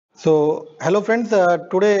So, hello friends.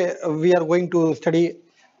 Today we are going to study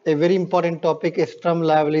a very important topic, Strum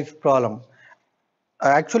Liouville's problem.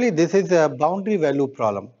 Actually, this is a boundary value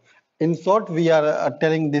problem. In short, we are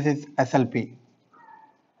telling this is SLP.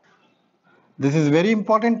 This is very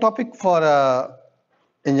important topic for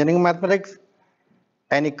engineering mathematics,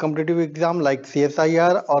 any competitive exam like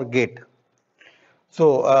CSIR or GATE.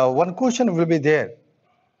 So, one question will be there.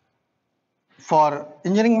 For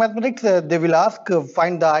engineering mathematics, they will ask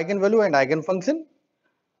find the eigenvalue and eigenfunction.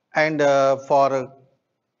 And for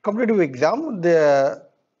competitive exam,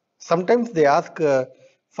 sometimes they ask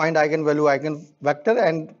find eigenvalue, eigenvector,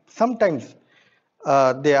 and sometimes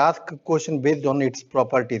they ask a question based on its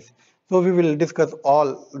properties. So we will discuss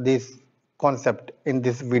all this concept in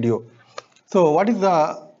this video. So what is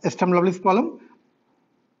the Sturm Liouville's problem?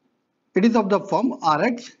 It is of the form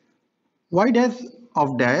Rx y dash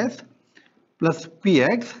of dash plus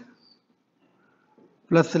px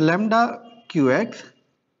plus lambda qx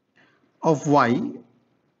of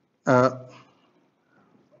uh,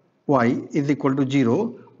 y is equal to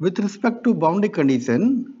 0 with respect to boundary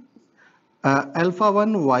condition alpha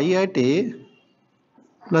 1 y at a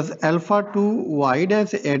plus alpha 2 y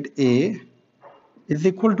dash at a is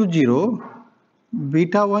equal to 0,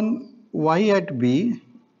 beta 1 y at b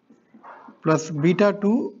plus beta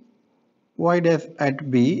 2 y dash at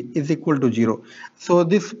b is equal to 0. So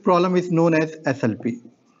this problem is known as SLP.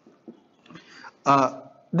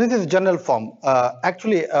 This is general form.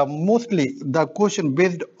 Actually, mostly the question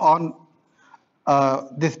based on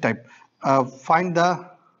this type. Find the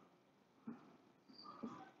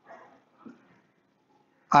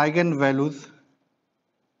eigenvalues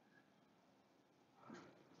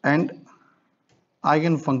and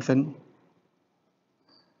eigenfunction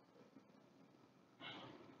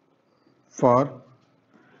for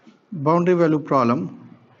boundary value problem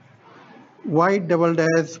y double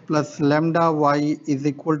dash plus lambda y is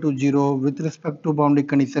equal to 0 with respect to boundary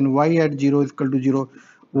condition y at 0 is equal to 0,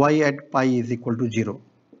 y at pi is equal to 0.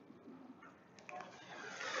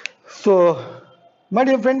 So, my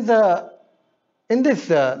dear friends, in this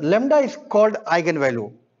lambda is called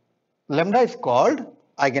eigenvalue. Lambda is called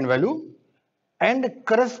eigenvalue and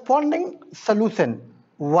corresponding solution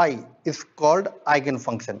y is called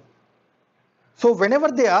eigenfunction. So whenever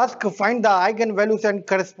they ask find the eigenvalues and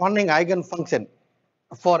corresponding eigenfunction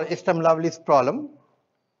for Sturm Liouville's problem,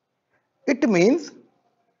 it means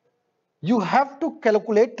you have to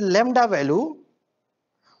calculate lambda value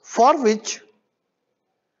for which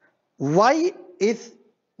y is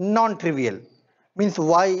non-trivial, means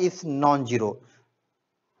y is non-zero.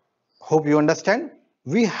 Hope you understand.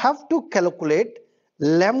 We have to calculate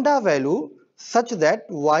lambda value such that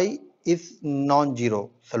y is non-zero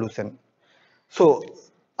solution. So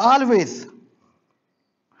always,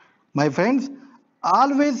 my friends,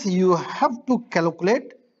 always you have to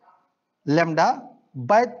calculate lambda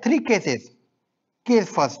by three cases. Case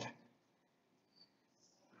first,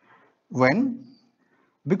 when,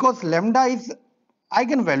 because lambda is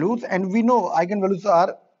eigenvalues and we know eigenvalues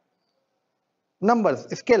are numbers,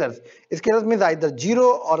 scalars. Scalars means either 0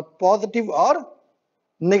 or positive or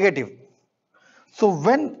negative. So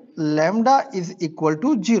when lambda is equal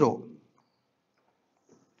to 0,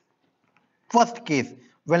 first case,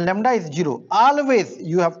 when lambda is 0, always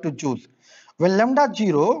you have to choose. When lambda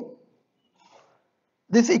 0,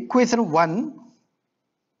 this equation 1,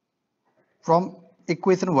 from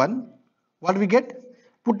equation 1, what we get?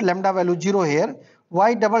 Put lambda value 0 here.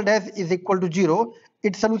 Y double dash is equal to 0.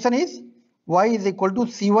 Its solution is y is equal to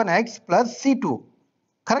c1x plus c2.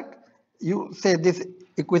 Correct? You say this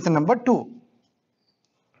equation number 2.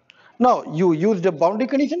 Now you use the boundary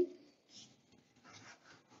condition.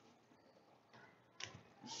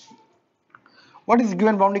 What is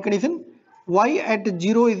given boundary condition? Y at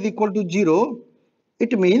 0 is equal to 0.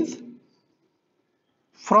 It means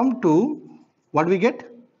from 2, what we get?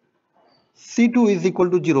 C2 is equal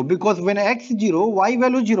to 0, because when x 0, y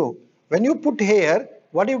value 0. When you put here,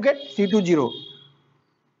 what do you get? C2 0.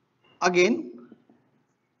 Again,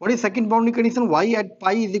 what is second boundary condition? Y at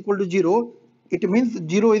pi is equal to 0. It means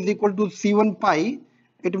 0 is equal to C1 pi.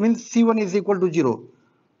 It means C1 is equal to 0.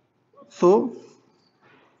 So,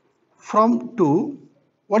 from 2,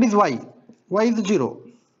 what is y? Y is 0.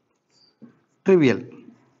 Trivial.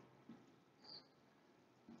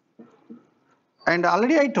 And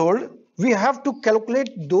already I told, we have to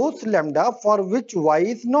calculate those lambda for which y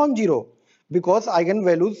is non-zero, because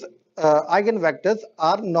eigenvalues, eigenvectors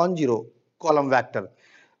are non-zero column vector.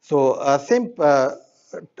 So same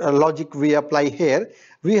logic we apply here.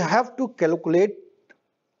 We have to calculate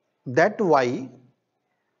that y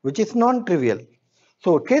which is non-trivial.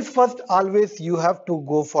 So case first, always you have to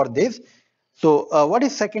go for this. So what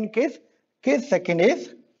is second case? Case second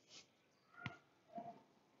is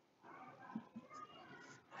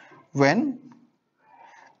when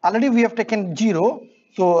already we have taken 0.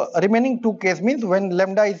 So remaining two case means when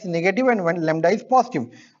lambda is negative and when lambda is positive.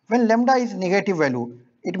 When lambda is negative value,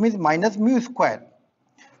 it means minus mu square,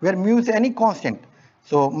 where mu is any constant.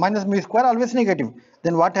 So minus mu square always negative.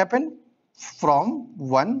 Then what happened? From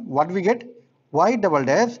 1, what we get? Y double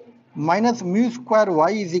dash minus mu square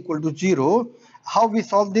y is equal to 0. How we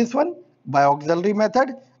solve this one? By auxiliary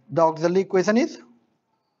method. The auxiliary equation is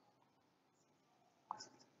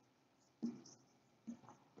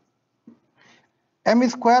m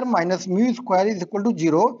square minus mu square is equal to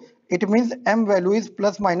 0. It means m value is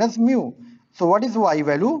plus minus mu. So what is y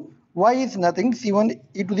value? Y is nothing, c1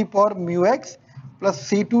 e to the power mu x plus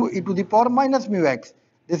c2 e to the power minus mu x.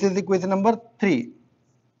 This is equation number 3.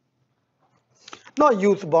 Now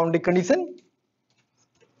use boundary condition.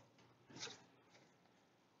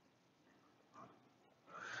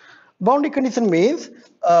 Boundary condition means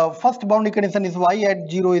first boundary condition is y at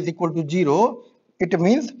 0 is equal to 0. It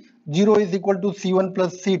means 0 is equal to c1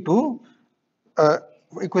 plus c2.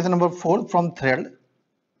 Equation number 4 from thread.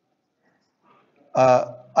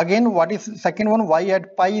 Again, what is second one? Y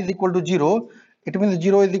at pi is equal to 0. It means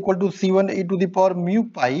 0 is equal to c1 e to the power mu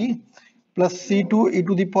pi plus c2 e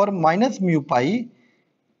to the power minus mu pi.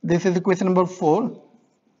 This is equation number 4.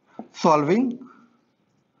 Solving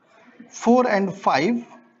 4 and 5,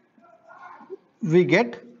 we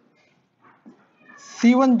get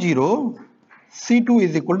c1 0, c2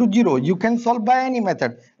 is equal to 0. You can solve by any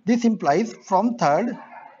method. This implies from third,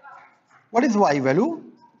 what is y value?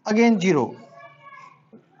 Again 0.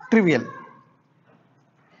 Trivial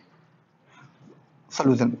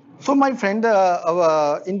solution. So my friend,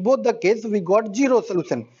 in both the case we got 0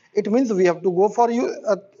 solution. It means we have to go for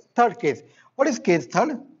third case. What is case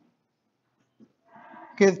third?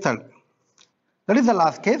 Case third. That is the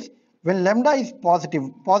last case. When lambda is positive,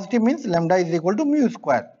 positive means lambda is equal to mu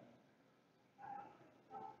square.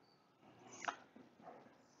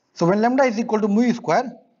 So when lambda is equal to mu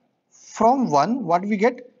square, from 1 what we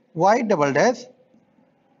get? Y double dash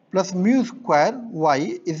plus mu square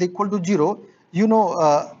y is equal to 0. You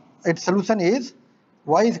know its solution is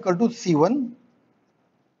y is equal to c1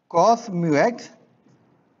 cos mu x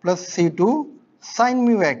plus c2 sin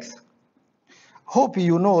mu x. Hope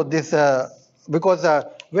you know this because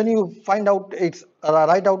when you find out its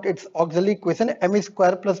write out its auxiliary equation, m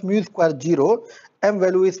square plus mu square 0, m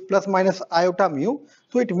value is plus minus iota mu.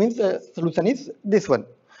 So it means solution is this one.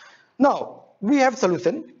 Now we have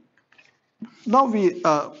solution. Now we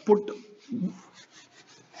put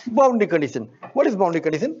boundary condition. What is boundary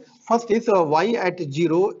condition? First is y at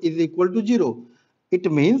 0 is equal to 0.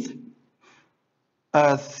 It means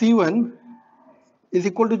c1 is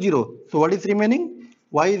equal to 0. So what is remaining?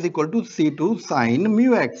 Y is equal to c2 sin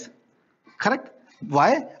mu x. Correct?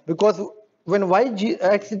 Why? Because when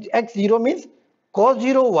x 0 means cos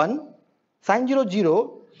 0 1, sin 0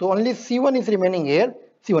 0. So only c1 is remaining here.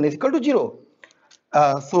 C1 is equal to 0.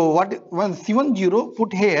 So what when c1 0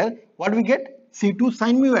 put here, what we get? C2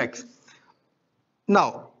 sin mu x.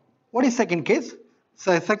 Now what is second case?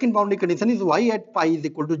 So second boundary condition is y at pi is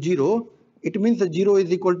equal to 0. It means the 0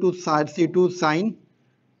 is equal to c2 sin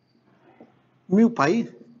mu pi.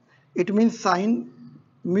 It means sin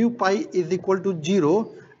mu pi is equal to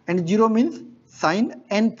 0 and 0 means sin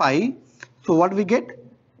n pi. So what we get?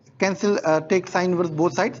 Cancel, take sin inverse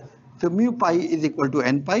both sides. So mu pi is equal to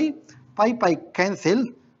n pi. Pi cancel.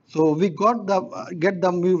 So we got the get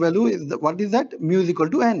the mu value is what is that? Mu is equal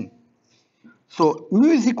to n. So mu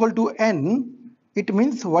is equal to n. It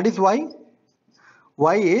means what is y?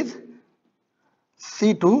 Y is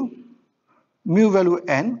c2 mu value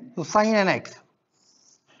n. So sin nx.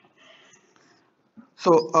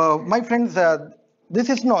 So my friends, this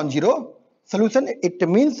is non-zero solution. It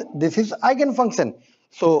means this is eigen function.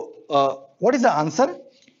 So what is the answer?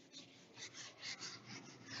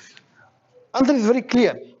 Answer is very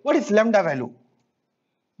clear. What is lambda value?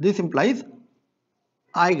 This implies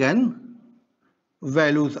eigen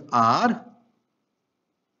values are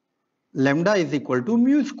lambda is equal to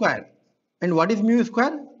mu square. And what is mu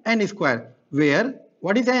square? N square. Where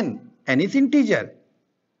what is n? N is integer.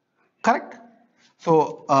 Correct?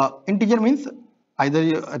 So integer means either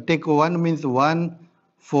you take 1 means 1,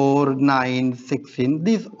 4, 9, 16.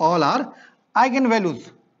 These all are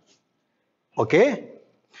eigenvalues. Okay.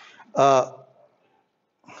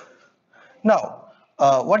 Now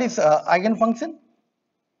what is eigen function?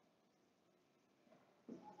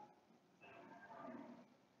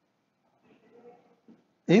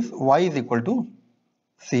 Is y is equal to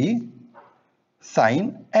C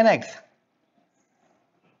sin nx.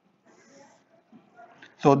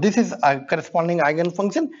 So this is a corresponding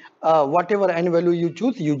eigenfunction. Whatever n value you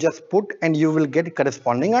choose, you just put and you will get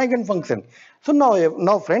corresponding eigenfunction. So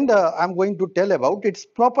now friend, I'm going to tell about its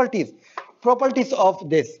properties. Properties of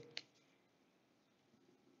this.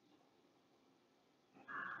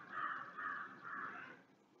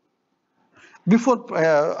 Before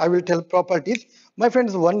I will tell properties, my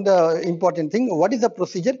friends, one important thing, what is the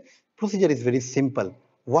procedure? Procedure is very simple.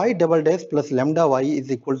 Y double dash plus lambda y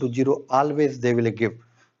is equal to 0, always they will give.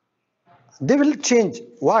 They will change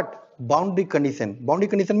what? Boundary condition. Boundary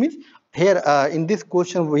condition means here in this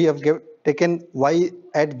question we have taken y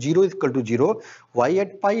at 0 is equal to 0, y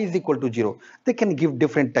at pi is equal to 0. They can give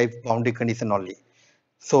different type boundary condition only.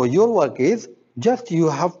 So your work is just you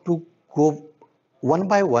have to go one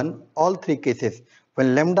by one all three cases.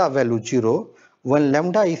 When lambda value 0, when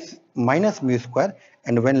lambda is minus mu square,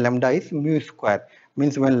 and when lambda is mu square,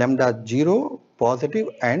 means when lambda 0, positive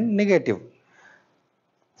and negative.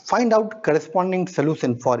 Find out corresponding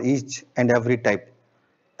solution for each and every type,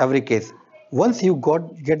 every case. Once you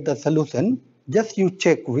get the solution, just you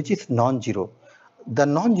check which is non-zero. The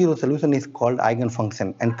non-zero solution is called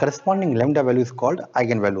eigenfunction and corresponding lambda value is called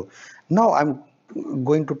eigenvalue. Now I'm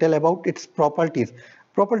going to tell about its properties.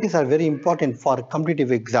 Properties are very important for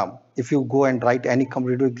competitive exam. If you go and write any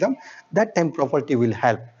competitive exam, that time property will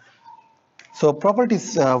help. So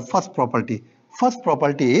properties, first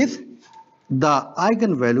property is the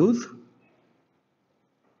eigenvalues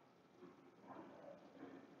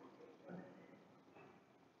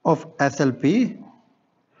of SLP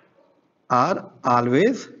are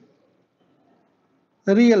always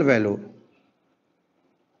real value.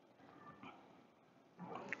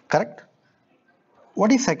 Correct?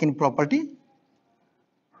 What is second property?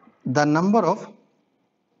 The number of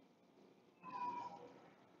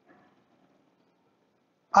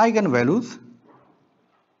eigenvalues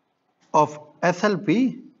of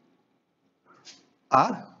SLP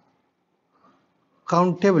are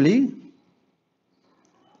countably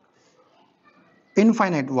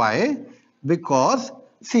infinite. Why? Because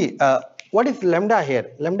see, what is lambda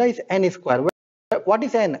here? Lambda is n square. What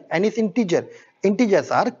is n? N is integer.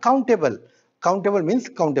 Integers are countable. Countable means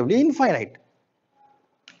countably infinite.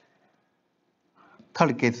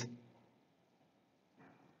 Third case.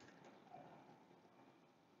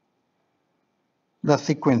 The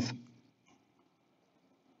sequence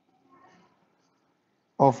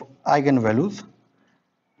of eigenvalues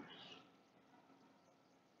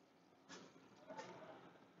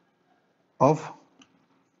of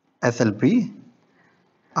SLP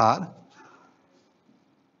are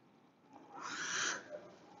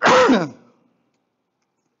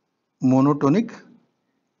monotonic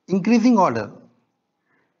increasing order.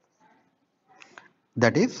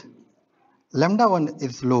 That is, lambda 1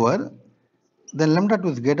 is lower, then lambda 2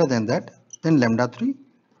 is greater than that, then lambda 3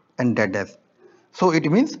 and that dash. So it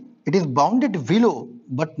means it is bounded below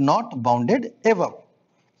but not bounded above,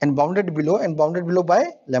 and bounded below by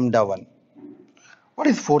lambda 1. What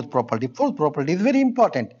is fourth property? Fourth property is very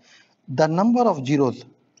important. The number of zeros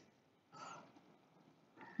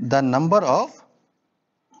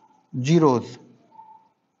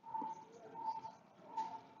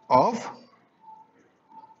of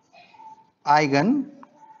eigen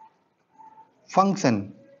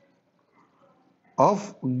function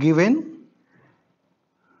of given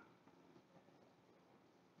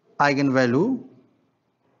eigenvalue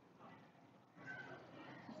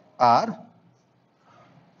are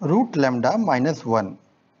root lambda minus 1.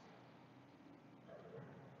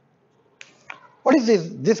 What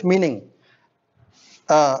is this meaning?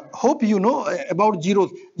 Hope you know about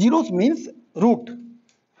zeros. Zeros means root.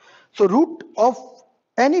 So root of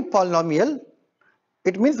any polynomial,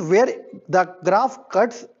 it means where the graph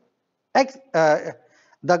cuts x-axis.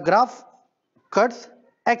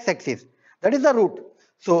 That is the root.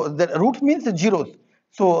 So the root means zeros.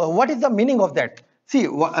 So what is the meaning of that? See,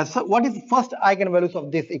 what is first eigenvalues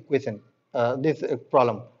of this equation, this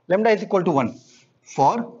problem? Lambda is equal to 1.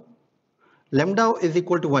 For lambda is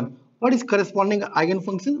equal to 1, what is corresponding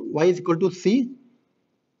eigenfunction? Y is equal to C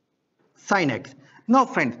sin x. Now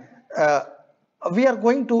friends, we are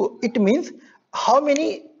going to, it means how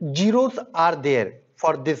many zeros are there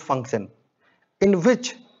for this function, in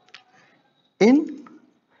which, in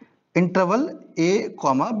interval a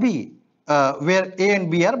comma b, where a and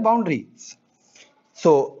b are boundaries.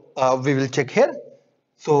 So we will check here.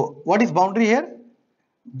 So what is boundary here?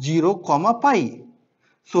 0 comma pi.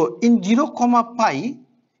 So in 0 comma pi,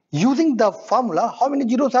 using the formula, how many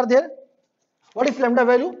zeros are there? What is lambda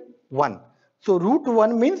value? 1. So root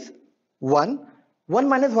 1 means 1. 1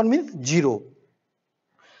 minus 1 means 0.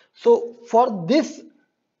 So for this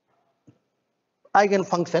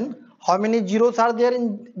eigenfunction, how many zeros are there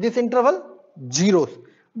in this interval? Zeros.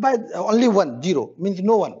 By only one, 0 means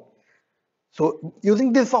no one. So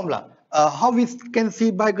using this formula, how we can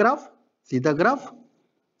see by graph? See the graph.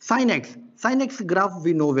 Sin x. Sin x graph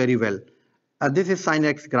we know very well. This is sin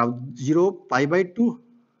x graph. 0, pi by 2,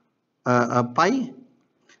 pi.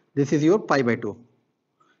 This is your pi by 2.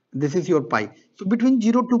 This is your pi. So between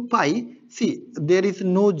 0 to pi, see, there is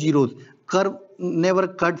no zeros. Curve never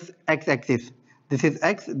cuts x-axis. This is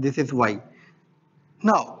x, this is y.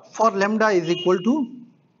 Now, for lambda is equal to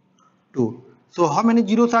 2. So how many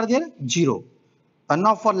zeros are there? 0. And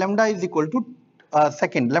now for lambda is equal to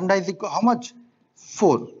second. Lambda is equal how much?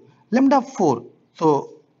 4. Lambda 4.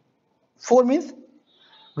 So 4 means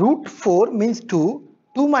root 4 means 2.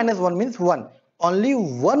 2 minus 1 means 1. Only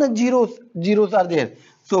one zeros are there.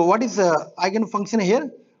 So what is eigenfunction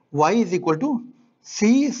here? Y is equal to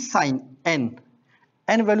C sine n.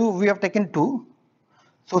 N value we have taken 2.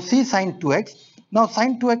 So C sine 2x. Now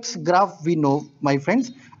sine 2x graph we know, my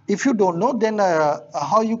friends. If you don't know, then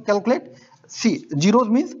how you calculate? See, zeros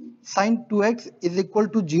means sine 2x is equal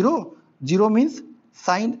to 0. 0 means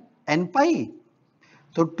sine n pi.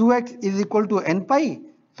 So 2x is equal to n pi.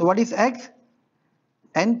 So what is x?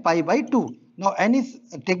 N pi by 2. Now n is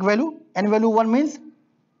take value. N value 1 means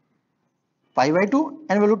pi by 2.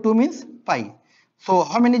 N value 2 means pi. So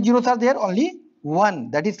how many zeros are there? Only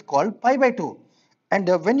 1. That is called pi by 2. And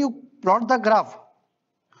when you plot the graph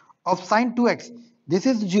of sine 2x, this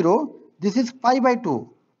is 0, this is pi by 2,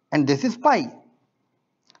 and this is pi.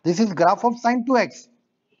 This is graph of sine 2x.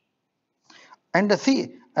 And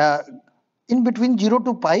see, in between 0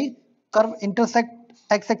 to pi, curve intersect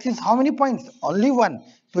x-axis how many points? Only 1.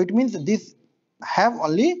 So it means this have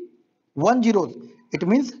only 1 zeros. It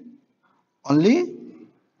means only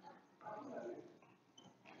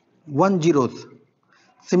 1 zeros.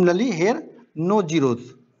 Similarly here no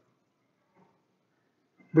zeros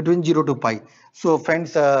between 0 to pi. So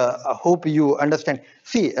friends, I hope you understand.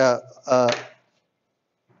 See,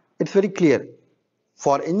 it's very clear.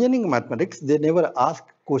 For engineering mathematics, they never ask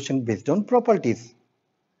question based on properties.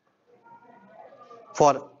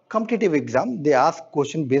 For competitive exam, they ask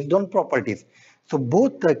question based on properties. So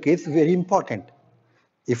both the case very important.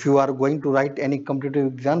 If you are going to write any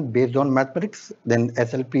competitive exam based on mathematics, then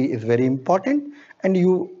SLP is very important, and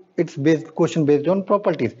it's question based on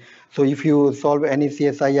properties. So if you solve any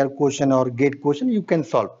CSIR question or GATE question, you can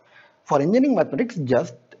solve. For engineering mathematics,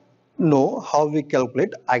 just know how we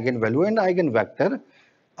calculate eigenvalue and eigenvector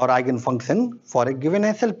or eigenfunction for a given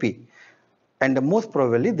SLP. And most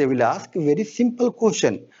probably they will ask a very simple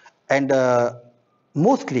question, and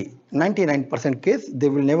mostly 99% case they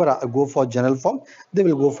will never go for general form. They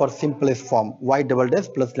will go for simplest form, y double dash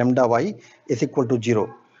plus lambda y is equal to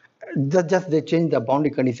 0. Just they change the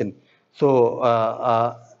boundary condition. So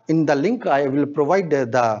in the link I will provide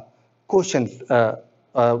the questions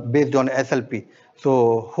based on SLP.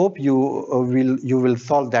 So hope you will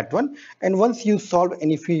solve that one. And once you solve,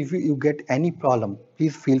 and if you get any problem,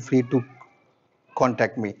 please feel free to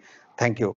contact me. Thank you.